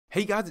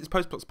Hey guys, it's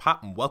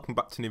postboxpat and welcome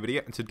back to a new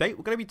video, and today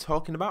we're going to be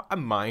talking about a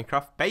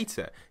Minecraft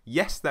beta.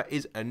 Yes, there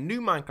is a new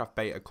Minecraft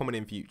beta coming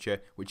in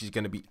future, which is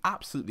going to be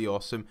absolutely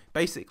awesome.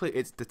 Basically,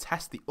 it's to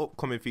test the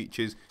upcoming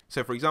features.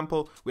 So for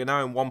example, we're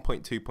now in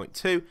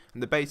 1.2.2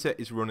 and the beta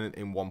is running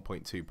in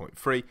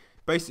 1.2.3.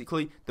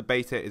 Basically, the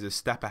beta is a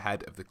step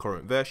ahead of the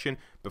current version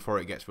before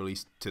it gets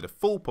released to the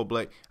full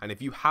public, and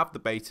if you have the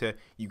beta,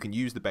 you can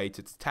use the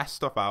beta to test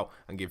stuff out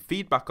and give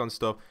feedback on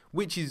stuff,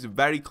 which is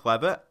very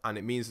clever, and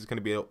it means there's going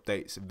to be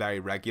updates very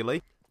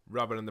regularly,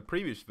 rather than the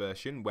previous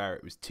version where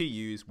it was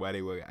TUs, where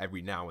they were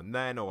every now and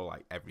then, or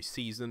like every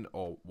season,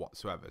 or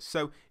whatsoever.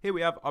 So here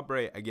we have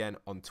Aubrey again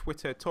on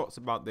Twitter, talks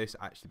about this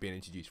actually being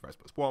introduced for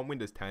Xbox One,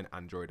 Windows 10,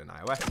 Android and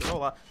iOS and all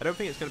that. I don't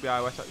think it's going to be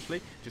iOS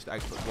actually, just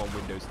Xbox One,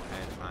 Windows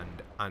 10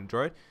 and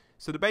Android.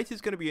 So the beta is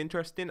going to be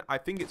interesting. I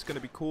think it's going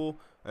to be cool.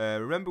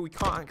 Remember, we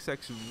can't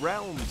access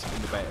realms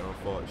in the beta,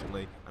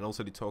 unfortunately, and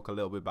also they talk a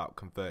little bit about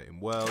converting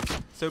worlds.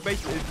 So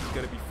basically, this is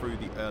going to be through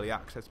the early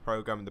access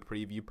program and the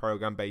preview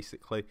program,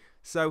 basically.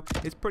 So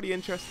it's pretty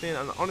interesting,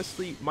 and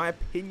honestly, my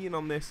opinion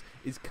on this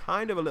is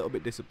kind of a little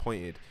bit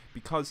disappointed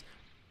because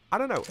I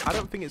don't know, I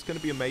don't think it's going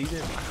to be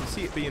amazing. I can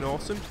see it being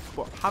awesome,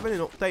 but having an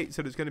update,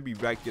 so there's going to be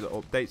regular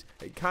updates,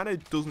 it kind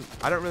of doesn't,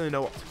 I don't really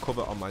know what to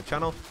cover on my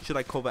channel. Should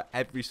I cover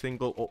every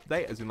single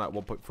update, as in like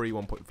 1.3,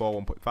 1.4,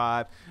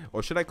 1.5,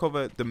 or should I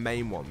cover the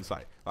main ones,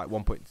 like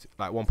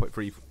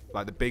 1.3,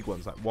 like the big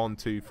ones, like 1,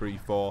 2, 3,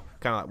 4,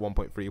 kind of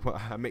like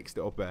 1.3, I mixed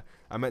it up there.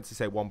 I meant to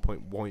say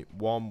 1.1, 1.2,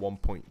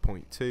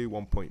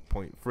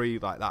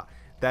 1.3, like that.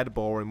 They're the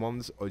boring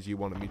ones, or do you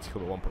want me to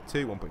cover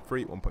 1.2,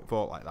 1.3,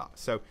 1.4, like that?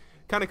 So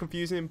kind of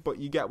confusing, but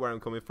you get where I'm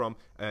coming from.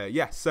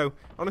 Yeah, so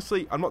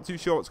honestly, I'm not too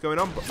sure what's going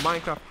on, but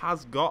Minecraft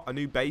has got a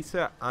new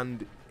beta,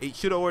 and it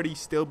should already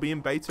still be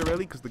in beta,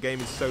 really, because the game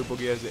is so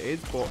buggy as it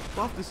is, but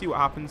we'll have to see what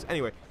happens.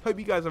 Anyway, hope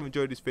you guys have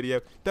enjoyed this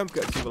video. Don't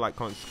forget to leave a like,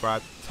 comment,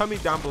 subscribe. Tell me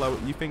down below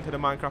what you think of the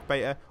Minecraft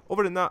beta.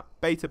 Other than that,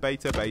 beta.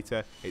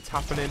 It's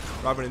happening,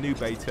 rather than a new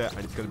beta, and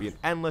it's going to be an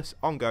endless,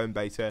 ongoing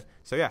beta.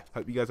 So yeah,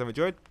 hope you guys have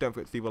enjoyed. Don't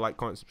forget to leave a like,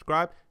 comment,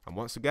 subscribe. And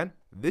once again,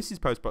 this is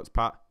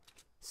postboxpat,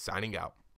 signing out.